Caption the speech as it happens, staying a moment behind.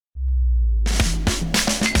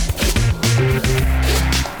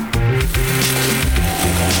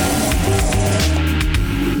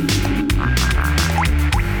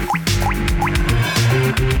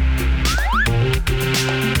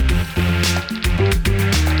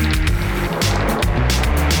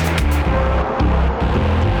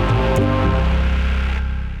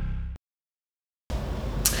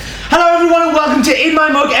to In My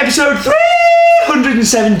Mug, episode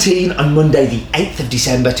 317 on Monday, the 8th of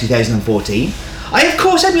December 2014. I, of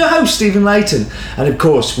course, am your host, Stephen Layton, and of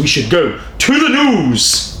course, we should go to the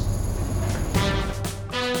news.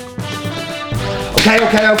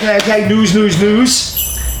 Okay, news.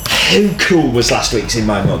 How cool was last week's In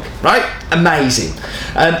My Mug, right? Amazing.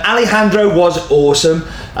 Alejandro was awesome,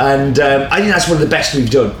 and I think that's one of the best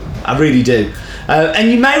we've done. I really do.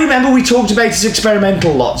 And you may remember we talked about his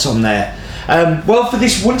experimental lots on there. Well, for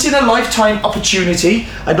this once-in-a-lifetime opportunity,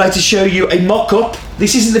 I'd like to show you a mock-up.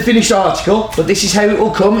 This isn't the finished article, but this is how it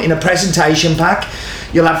will come in a presentation pack.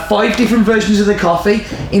 You'll have 5 different versions of the coffee.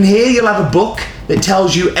 In here, you'll have a book that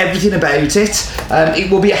tells you everything about it.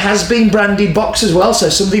 It will be a has-been branded box as well, so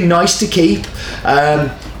something nice to keep.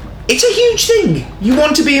 It's a huge thing. You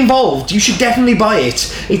want to be involved. You should definitely buy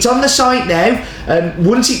it. It's on the site now.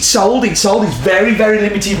 Once it's sold. It's very, very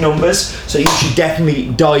limited numbers. So you should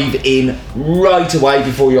definitely dive in right away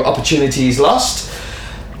before your opportunity is lost.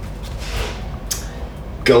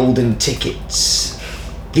 Golden tickets.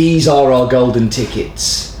 These are our golden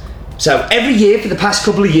tickets. So every year for the past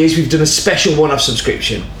couple of years, we've done a special one-off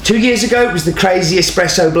subscription. 2 years ago, it was the Crazy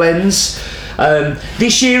Espresso Blends.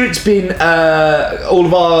 This year it's been all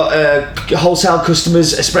of our wholesale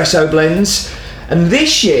customers' espresso blends, and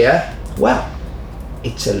this year, well,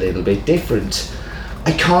 it's a little bit different.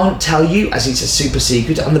 I can't tell you as it's a super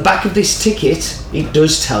secret. On the back of this ticket it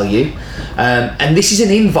does tell you, and this is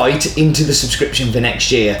an invite into the subscription for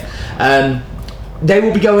next year. They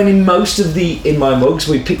will be going in most of the In My Mugs.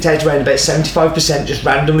 We picked out around about 75%, just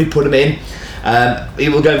randomly put them in.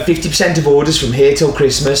 It will go 50% of orders from here till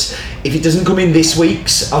Christmas. If it doesn't come in this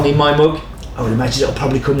week's on In My Mug, I would imagine it'll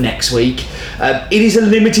probably come next week. It is a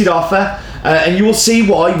limited offer, and you will see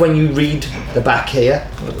why when you read the back here.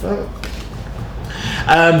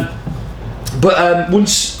 But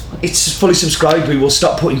once it's fully subscribed, we will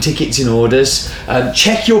stop putting tickets in orders.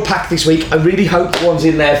 Check your pack this week. I really hope the one's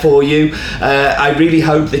in there for you. I really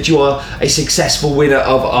hope that you are a successful winner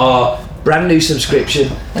of our brand new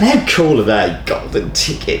subscription. And how cool are they? Golden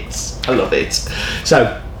tickets. I love it.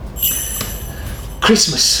 So,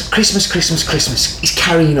 Christmas is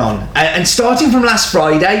carrying on. And starting from last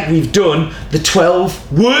Friday, we've done the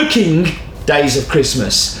 12 working days of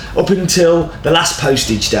Christmas up until the last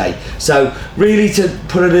postage day. So really, to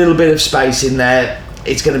put a little bit of space in there,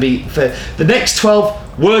 it's going to be for the next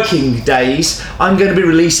 12 working days, I'm going to be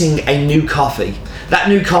releasing a new coffee. That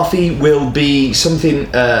new coffee will be something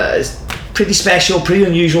pretty special, pretty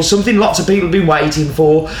unusual, something lots of people have been waiting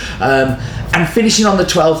for, and finishing on the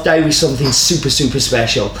 12th day with something super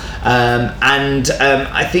special.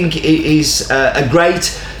 I think it is a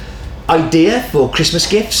great idea for Christmas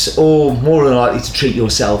gifts, or more than likely to treat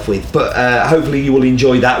yourself with, but hopefully you will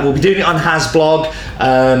enjoy that. We'll be doing it on Hasblog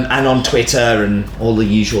and on Twitter and all the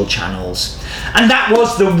usual channels. And that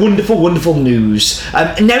was the wonderful news.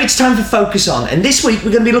 And now it's time for Focus On, and this week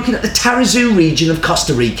we're going to be looking at the Tarrazú region of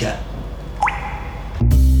Costa Rica.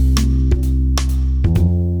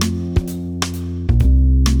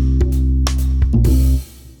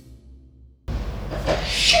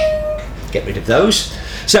 Get rid of those.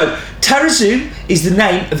 So, Tarrazú is the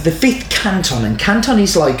name of the 5th canton, and canton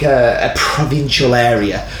is like a provincial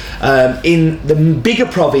area in the bigger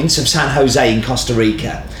province of San Jose in Costa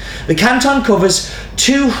Rica. The canton covers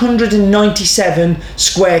 297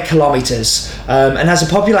 square kilometres and has a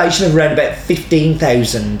population of around about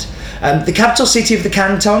 15,000. The capital city of the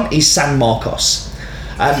canton is San Marcos.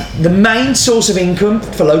 The main source of income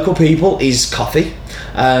for local people is coffee.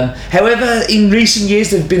 However, in recent years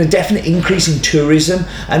there's been a definite increase in tourism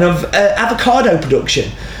and of avocado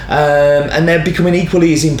production, and they're becoming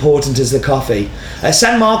equally as important as the coffee.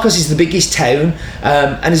 San Marcos is the biggest town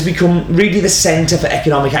and has become really the centre for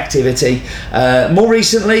economic activity. More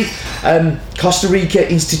recently, Costa Rica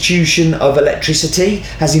Institution of Electricity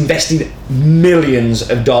has invested millions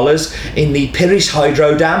of dollars in the Piris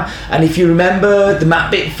Hydro Dam, and if you remember the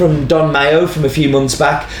map bit from Don Mayo from a few months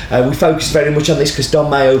back, we focused very much on this because Don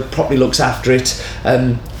Mayo probably looks after it.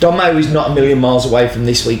 Don Mayo is not a million miles away from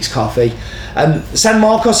this week's coffee. San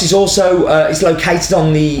Marcos is also is located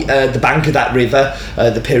on the bank of that river,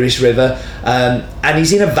 the Piris River, and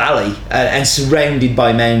is in a valley and surrounded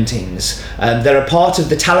by mountains. They're a part of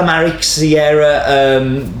the Talamaric Sierra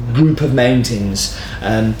group of mountains.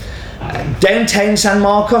 Downtown San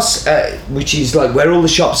Marcos, which is like where all the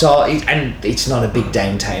shops are, and it's not a big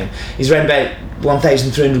downtown, is around about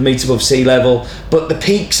 1,300 metres above sea level, but the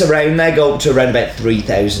peaks around there go up to around about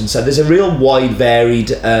 3,000, so there's a real wide varied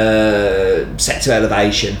set of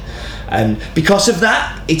elevation. And because of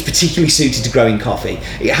that, it's particularly suited to growing coffee.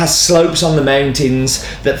 It has slopes on the mountains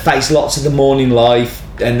that face lots of the morning light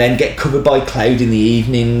and then get covered by cloud in the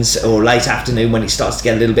evenings or late afternoon when it starts to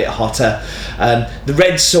get a little bit hotter. The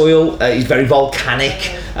red soil is very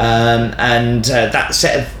volcanic, and that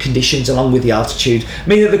set of conditions along with the altitude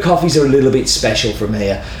mean that the coffees are a little bit special from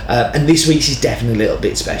here. And this week's is definitely a little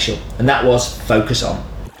bit special, and that was Focus On.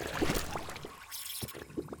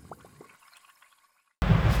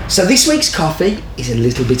 So this week's coffee is a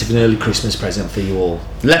little bit of an early Christmas present for you all.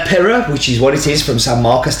 La Pira, which is what it is, from San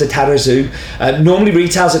Marcos de Tarrazú, normally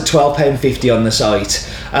retails at £12.50 on the site.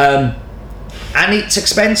 And it's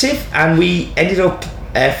expensive, and we ended up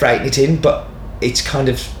air freighting it in, but it's kind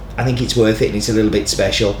of, I think it's worth it, and it's a little bit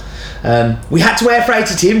special. We had to air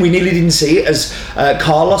freight it in. We nearly didn't see it as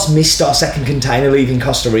Carlos missed our second container leaving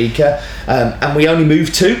Costa Rica, and we only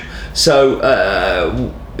moved two.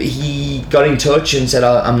 So he got in touch and said,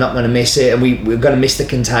 I'm not going to miss it, and we're going to miss the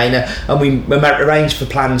container, and we arranged for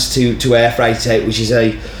plans to air freight it out, which is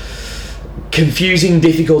a confusing,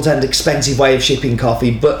 difficult and expensive way of shipping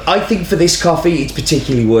coffee, but I think for this coffee it's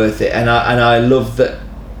particularly worth it, and I love that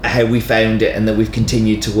how we found it and that we've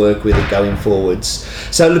continued to work with it going forwards.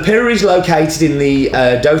 So La Pira is located in the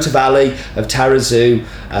Dota Valley of Tarrazú,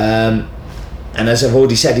 and as I've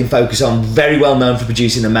already said in Focus On, very well known for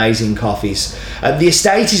producing amazing coffees. The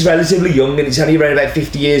estate is relatively young, and it's only around about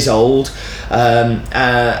 50 years old,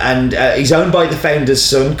 and is owned by the founder's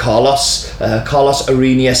son, Carlos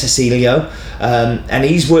Aurinia Cecilio, and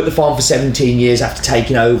he's worked the farm for 17 years after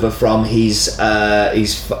taking over from his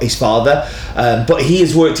father, but he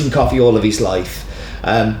has worked in coffee all of his life.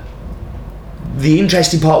 The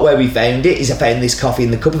interesting part where we found it is I found this coffee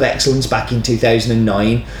in the Cup of Excellence back in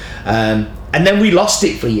 2009, and then we lost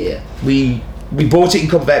it for a year. We bought it in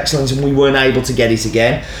Cup of Excellence and we weren't able to get it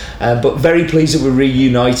again, but very pleased that we're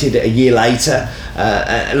reunited a year later.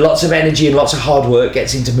 Lots of energy and lots of hard work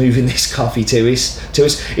gets into moving this coffee to us.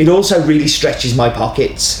 It also really stretches my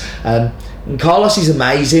pockets. And Carlos is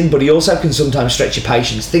amazing, but he also can sometimes stretch your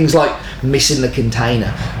patience. Things like missing the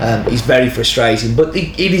container is very frustrating, but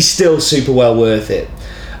it is still super well worth it.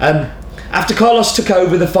 After Carlos took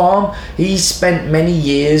over the farm, he spent many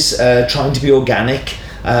years trying to be organic,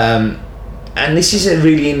 and this is a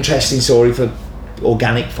really interesting story for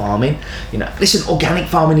organic farming. Listen, organic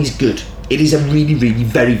farming is good. It is a really, really,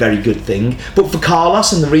 very, very good thing. But for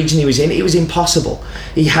Carlos and the region he was in, it was impossible.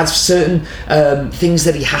 He has certain things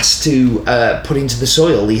that he has to put into the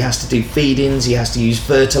soil. He has to do feed-ins, he has to use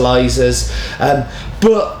fertilizers,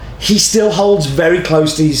 but he still holds very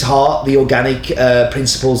close to his heart the organic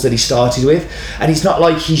principles that he started with, and it's not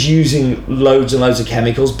like he's using loads and loads of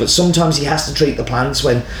chemicals, but sometimes he has to treat the plants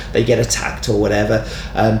when they get attacked or whatever.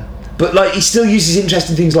 But like, he still uses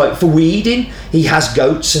interesting things, like for weeding, he has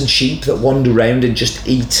goats and sheep that wander around and just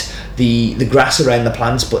eat the grass around the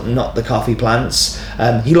plants, but not the coffee plants.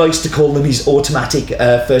 He likes to call them his automatic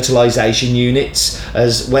fertilization units,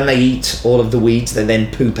 as when they eat all of the weeds, they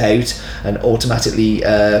then poop out and automatically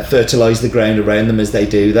fertilize the ground around them as they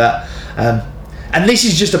do that. And this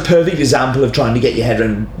is just a perfect example of trying to get your head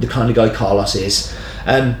around the kind of guy Carlos is.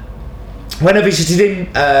 When I visited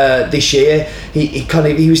him this year,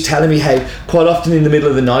 he was telling me how quite often in the middle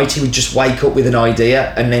of the night he would just wake up with an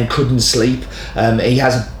idea and then couldn't sleep. He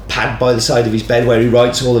has a pad by the side of his bed where he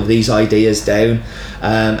writes all of these ideas down,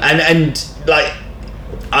 and like,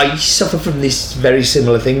 I suffer from this very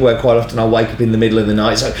similar thing where quite often I'll wake up in the middle of the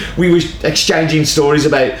night. So we were exchanging stories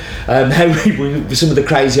about how some of the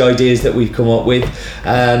crazy ideas that we've come up with.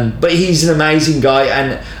 But he's an amazing guy,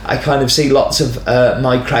 and I kind of see lots of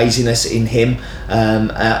my craziness in him.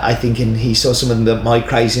 I think he saw some of my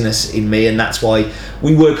craziness in me, and that's why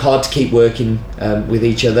we work hard to keep working with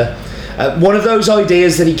each other. One of those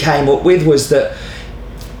ideas that he came up with was that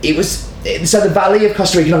so the Valley of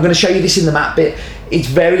Costa Rica, and I'm going to show you this in the map bit, it's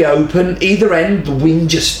very open. Either end, the wind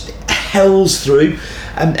just howls through.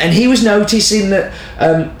 And he was noticing that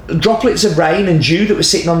droplets of rain and dew that were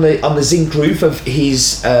sitting on the zinc roof of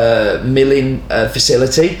his milling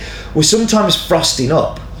facility were sometimes frosting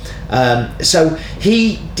up. So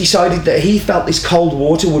he decided that he felt this cold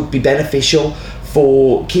water would be beneficial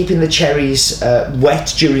for keeping the cherries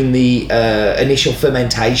wet during the initial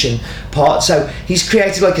fermentation part. So he's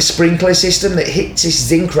created like a sprinkler system that hits this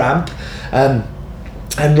zinc ramp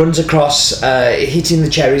and runs across, hitting the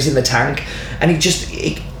cherries in the tank, and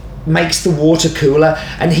it makes the water cooler,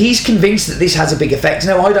 and he's convinced that this has a big effect.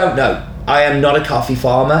 Now, I don't know. I am not a coffee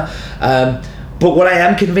farmer, but what I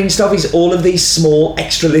am convinced of is all of these small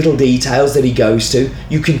extra little details that he goes to,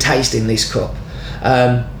 you can taste in this cup.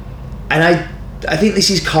 And I think this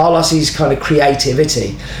is Carlos's kind of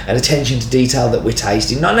creativity and attention to detail that we're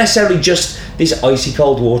tasting. Not necessarily just this icy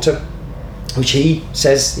cold water, which he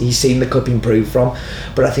says he's seen the cup improve from,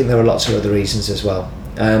 but I think there are lots of other reasons as well.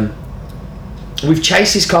 We've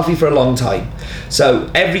chased this coffee for a long time, so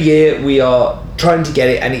every year we are trying to get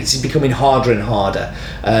it, and it's becoming harder and harder.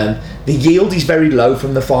 The yield is very low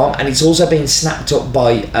from the farm, and it's also been snapped up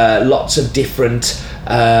by lots of different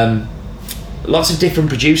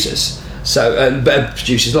producers. So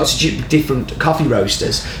lots of different coffee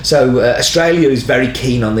roasters. So Australia is very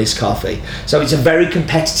keen on this coffee. So it's a very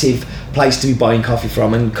competitive place to be buying coffee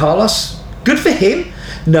from, and Carlos, good for him,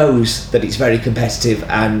 knows that it's very competitive,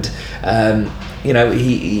 and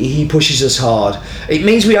he pushes us hard. It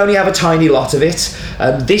means we only have a tiny lot of it.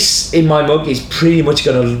 This in my mug is pretty much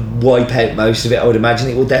going to wipe out most of it. I would imagine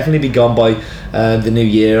it will definitely be gone by the new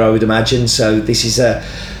year, I would imagine. So this is a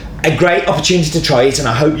great opportunity to try it, and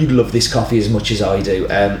I hope you love this coffee as much as I do.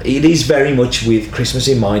 It is very much with Christmas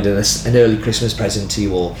in mind, and an early Christmas present to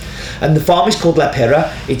you all. And the farm is called La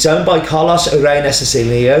Pera. It's owned by Carlos Urena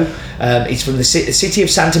Cecilio. It's from the city of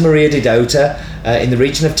Santa Maria de Dota in the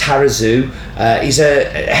region of Tarazú. It's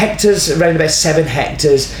hectares, around about 7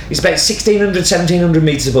 hectares. It's about 1,700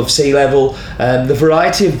 metres above sea level. The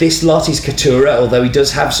variety of this lot is Caturra, although he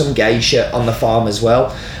does have some geisha on the farm as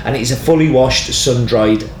well. And it is a fully washed,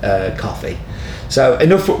 sun-dried coffee. So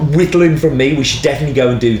enough whittling from me. We should definitely go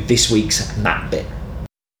and do this week's map bit.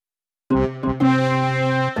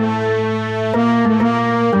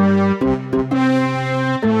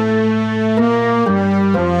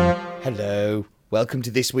 Hello, welcome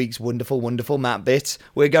to this week's wonderful map bit.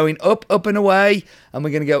 We're going up and away, and we're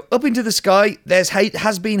going to go up into the sky. There's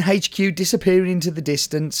has been HQ disappearing into the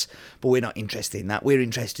distance, but we're not interested in that. We're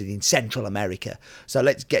interested in Central America. So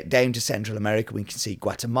let's get down to Central America. We can see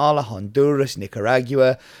Guatemala, Honduras,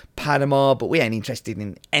 Nicaragua, Panama, but we ain't interested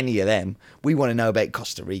in any of them. We want to know about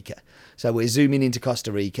Costa Rica. So we're zooming into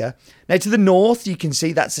Costa Rica. Now to the north, you can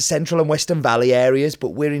see that's the Central and Western Valley areas, but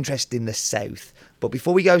we're interested in the south. But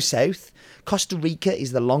before we go south, Costa Rica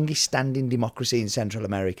is the longest standing democracy in Central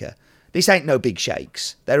America. This ain't no big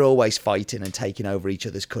shakes. They're always fighting and taking over each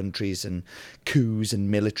other's countries, and coups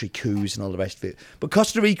and military coups and all the rest of it. But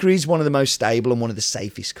Costa Rica is one of the most stable and one of the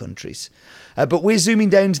safest countries. But we're zooming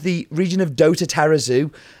down to the region of Dota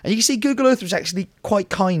Tarazú, and you can see Google Earth was actually quite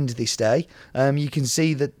kind this day. You can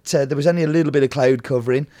see that there was only a little bit of cloud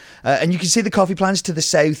covering, and you can see the coffee plants to the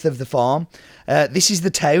south of the farm. This is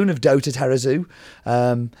the town of Dota Tarazú,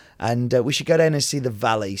 and we should go down and see the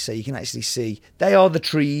valley so you can actually see. They are the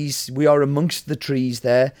trees. We are amongst the trees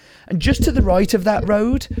there. And just to the right of that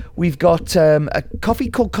road, we've got a coffee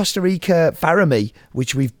called Costa Rica Faramee,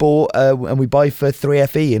 which we've bought and we buy for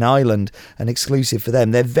 3FE in Ireland, an exclusive for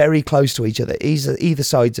them. They're very close to each other, either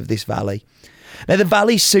sides of this valley. Now, the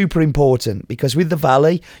valley's super important because with the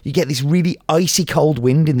valley, you get this really icy cold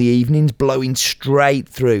wind in the evenings blowing straight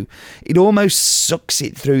through. It almost sucks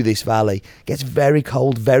it through this valley. It gets very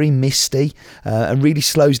cold, very misty, and really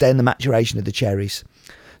slows down the maturation of the cherries.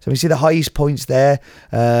 So we see the highest points there,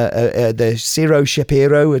 the Cerro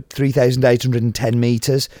Chapiro at 3,810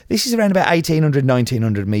 metres. This is around about 1,800,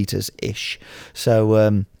 1,900 metres-ish.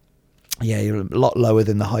 So, you're a lot lower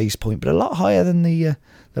than the highest point, but a lot higher than the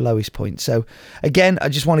lowest point. So again, I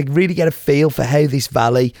just want to really get a feel for how this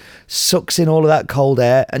valley sucks in all of that cold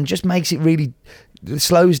air and just makes it really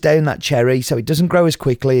slows down that cherry so it doesn't grow as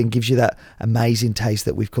quickly and gives you that amazing taste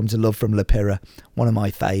that we've come to love from La Pera, one of my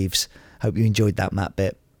faves. Hope you enjoyed that map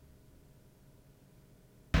bit.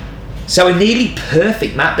 So a nearly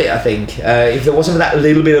perfect map bit, I think, if there wasn't that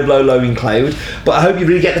little bit of low-lying cloud. But I hope you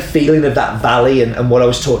really get the feeling of that valley and what I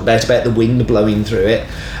was talking about the wind blowing through it.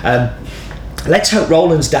 Let's hope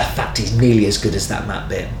Roland's daft fact is nearly as good as that map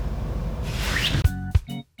bit.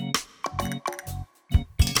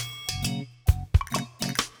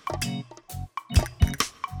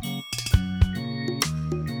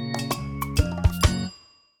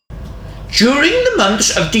 During the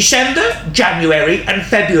months of December, January and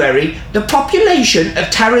February, the population of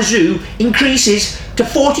Tarazú increases to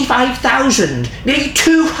 45,000, nearly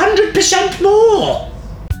 200% more.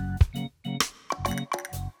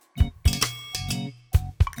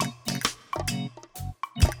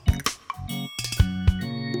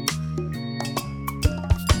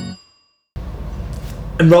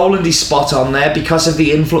 And Roland is spot on there because of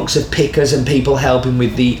the influx of pickers and people helping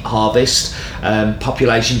with the harvest.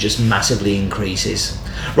 Population just massively increases.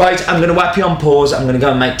 Right, I'm going to whap you on pause. I'm going to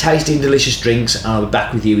go and make tasty and delicious drinks, and I'll be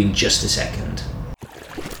back with you in just a second.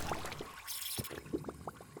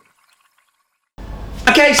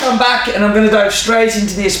 Okay, so I'm back, and I'm going to dive straight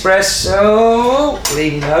into the espresso.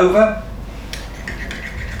 Leaning over.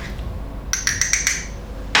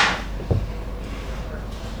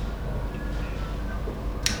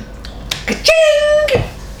 Ka-ching!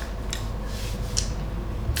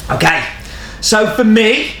 Okay, so for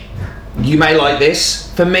me, you may like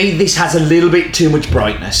this. For me, this has a little bit too much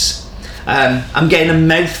brightness. I'm getting a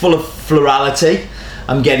mouthful of florality.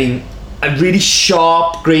 I'm getting a really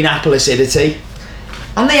sharp green apple acidity.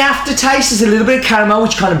 On the aftertaste, there's a little bit of caramel,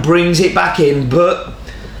 which kind of brings it back in, but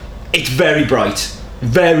it's very bright.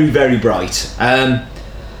 Very, very bright.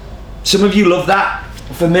 Some of you love that.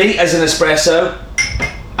 For me, as an espresso,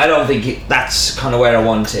 I don't think that's kind of where I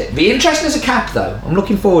want it. Be interesting as a cap, though. I'm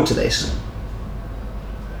looking forward to this.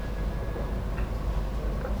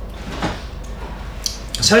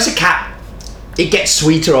 So as a cap, it gets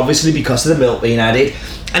sweeter, obviously, because of the milk being added,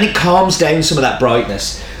 and it calms down some of that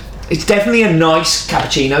brightness. It's definitely a nice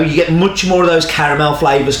cappuccino. You get much more of those caramel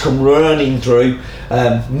flavours come running through,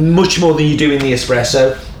 much more than you do in the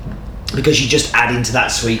espresso, because you just add into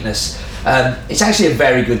that sweetness. It's actually a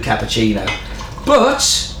very good cappuccino.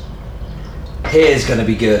 But here's going to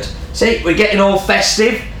be good. See, we're getting all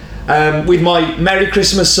festive with my Merry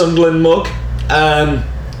Christmas Sunderland mug.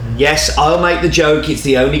 Yes, I'll make the joke, it's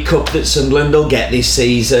the only cup that Sunderland will get this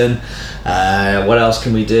season. What else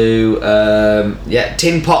can we do? Yeah,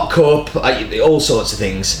 tin pot cup, all sorts of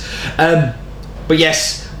things. But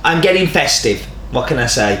yes, I'm getting festive. What can I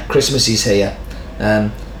say? Christmas is here.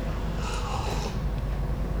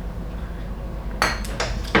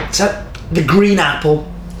 So the green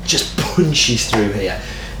apple just punches through here.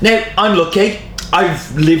 Now, I'm lucky.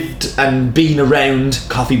 I've lived and been around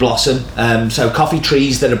coffee blossom, so coffee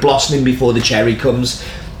trees that are blossoming before the cherry comes.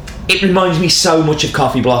 It reminds me so much of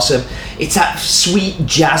coffee blossom. It's that sweet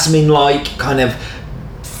jasmine-like kind of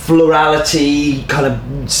florality, kind of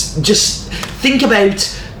just think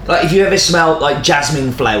about, like, if you ever smell like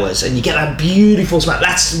jasmine flowers and you get that beautiful smell,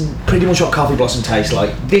 that's pretty much what coffee blossom tastes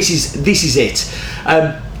like. This is it.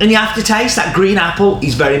 And the aftertaste, that green apple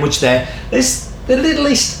is very much there. There's the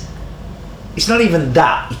littlest, it's not even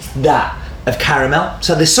that, it's that of caramel.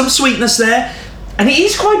 So there's some sweetness there, and it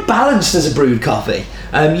is quite balanced as a brewed coffee.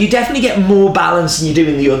 You definitely get more balance than you do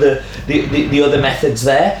in the other methods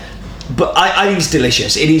there. But I think it's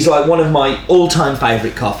delicious. It is like one of my all-time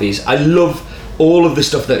favourite coffees. I love all of the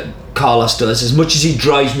stuff that Carlos does, as much as he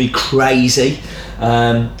drives me crazy,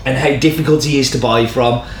 and how difficult he is to buy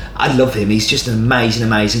from. I love him. He's just an amazing,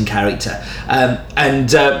 amazing character.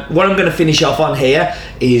 And what I'm going to finish off on here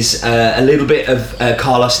is a little bit of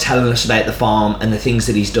Carlos telling us about the farm and the things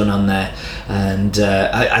that he's done on there. And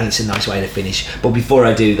I think it's a nice way to finish. But before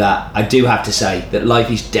I do that, I do have to say that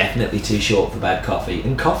life is definitely too short for bad coffee.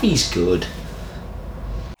 And coffee's good.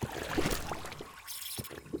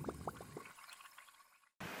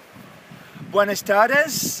 Buenas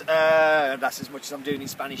tardes, that's as much as I'm doing in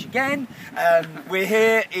Spanish again. We're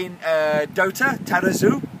here in Dota,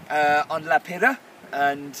 Tarazu, on La Pira,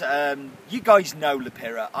 and you guys know La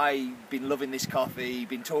Pira. I've been loving this coffee,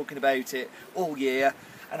 been talking about it all year,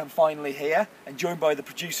 and I'm finally here, and joined by the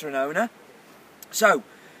producer and owner. So,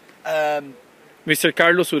 Mr.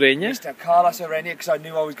 Carlos Ureña. Mr. Carlos Ureña, because I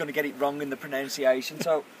knew I was going to get it wrong in the pronunciation.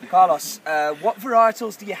 So, Carlos, what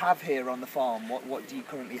varietals do you have here on the farm? What do you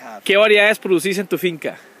currently have? ¿Qué variedades producís en tu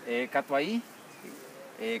finca? Catuai,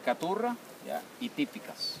 Caturra, y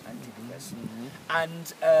típicas.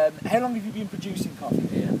 And how long have you been producing coffee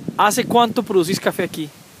here? ¿Hace cuánto producís café aquí?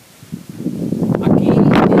 Aquí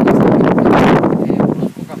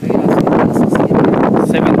conozco café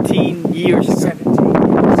hace 17 years ago.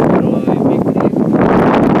 17 years.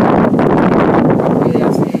 pero me crié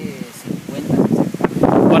hace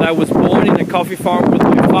 50. But I was born in a coffee farm with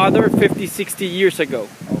my father 50, 60 years ago.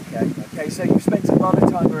 Okay, so you've spent a lot of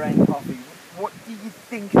time around coffee. What do you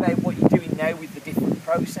think about what you're doing now with the different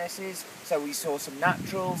processes? So we saw some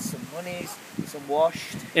naturals, some honeys, some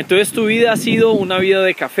washed. Entonces tu vida ha sido una vida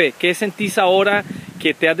de café. ¿Qué sentís ahora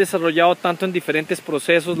que te has desarrollado tanto en diferentes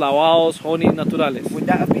procesos, lavados, honeys naturales? Would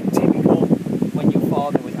that have been typical when your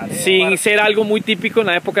father was at it? Sin ser algo muy típico en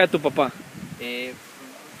la época de tu papá.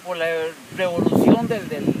 Por la revolución del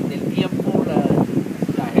tiempo,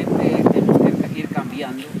 la gente tenemos que ir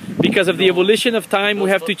cambiando. Because of the evolution of time, we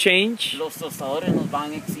have to change. Los tostadores nos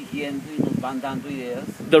van exigiendo y nos van dando ideas.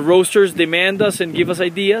 The roasters demand us and give us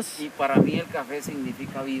ideas. Y para mí el café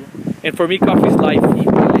significa vida. And for me, coffee is life. Y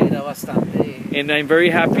me alegra bastante And I'm very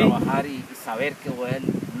happy trabajar y saber que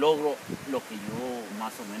logro lo que yo más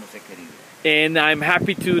más o menos he querido. And I'm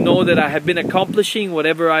happy to know that I have been accomplishing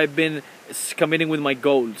whatever I've been committing with my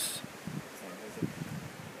goals.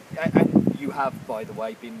 And you have, by the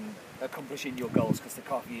way, been accomplishing your goals because the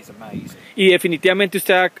coffee is amazing. Y definitivamente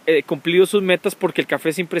usted ha cumplido sus metas porque el café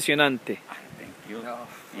es impresionante. Thank you.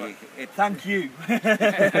 Thank you.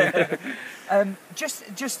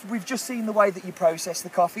 We've just seen the way that you process the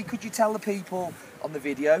coffee. Could you tell the people on the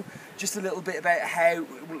video just a little bit about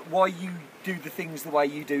why you do the things the way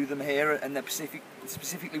you do them here, and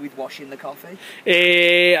specifically with washing the coffee?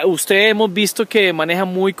 Usted hemos visto que maneja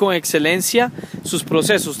muy con excelencia sus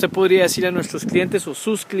procesos. Usted podría decir a nuestros clientes o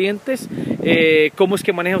sus clientes cómo es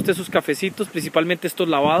que maneja usted sus cafecitos, principalmente estos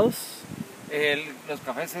lavados. Los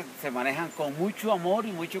cafés se manejan con mucho amor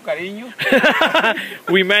y mucho cariño.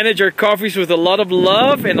 We manage our coffees with a lot of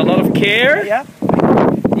love and a lot of care. Yeah.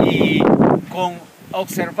 Y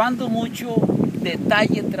observando mucho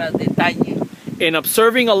detalle tras detalle. And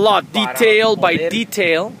observing a lot, detail by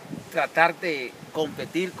detail. Tratar de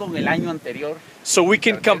competir con el año anterior. So we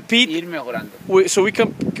can compete. Ir mejorando. So we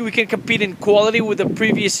can compete in quality with the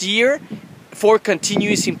previous year for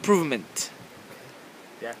continuous improvement.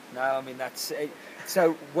 Yeah, no, I mean that's it.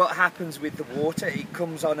 So what happens with the water? It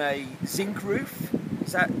comes on a zinc roof.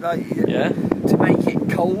 Is that like to make it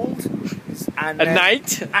cold? And At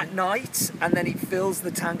night, and then it fills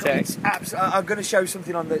the tank. It's I'm going to show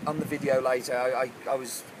something on the video later. I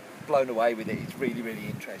was blown away with it. It's really, really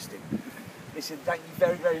interesting. Listen, thank you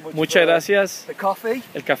very, very much. Muchas gracias. The coffee.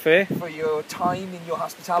 El café. For your time in your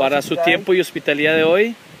hospitality Para su today. tiempo y hospitalidad de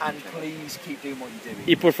hoy. And please keep doing what you're doing.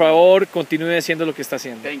 Y por favor, continúe haciendo lo que está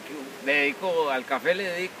haciendo. Thank you. Al café le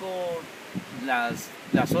dedico las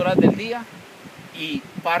horas del día y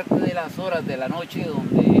parte de las horas de la noche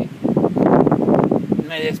donde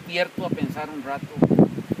me despierto a pensar un rato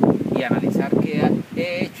y analizar qué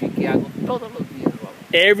he hecho y qué hago todos los días.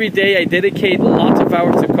 Every day I dedicate lots of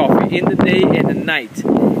hours to coffee, in the day and at night.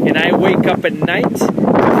 And I wake up at night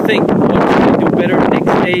to think, what can I do better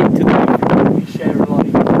next day to the coffee? We share a lot.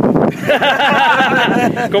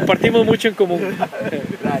 Compartimos mucho en común.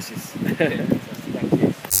 Gracias.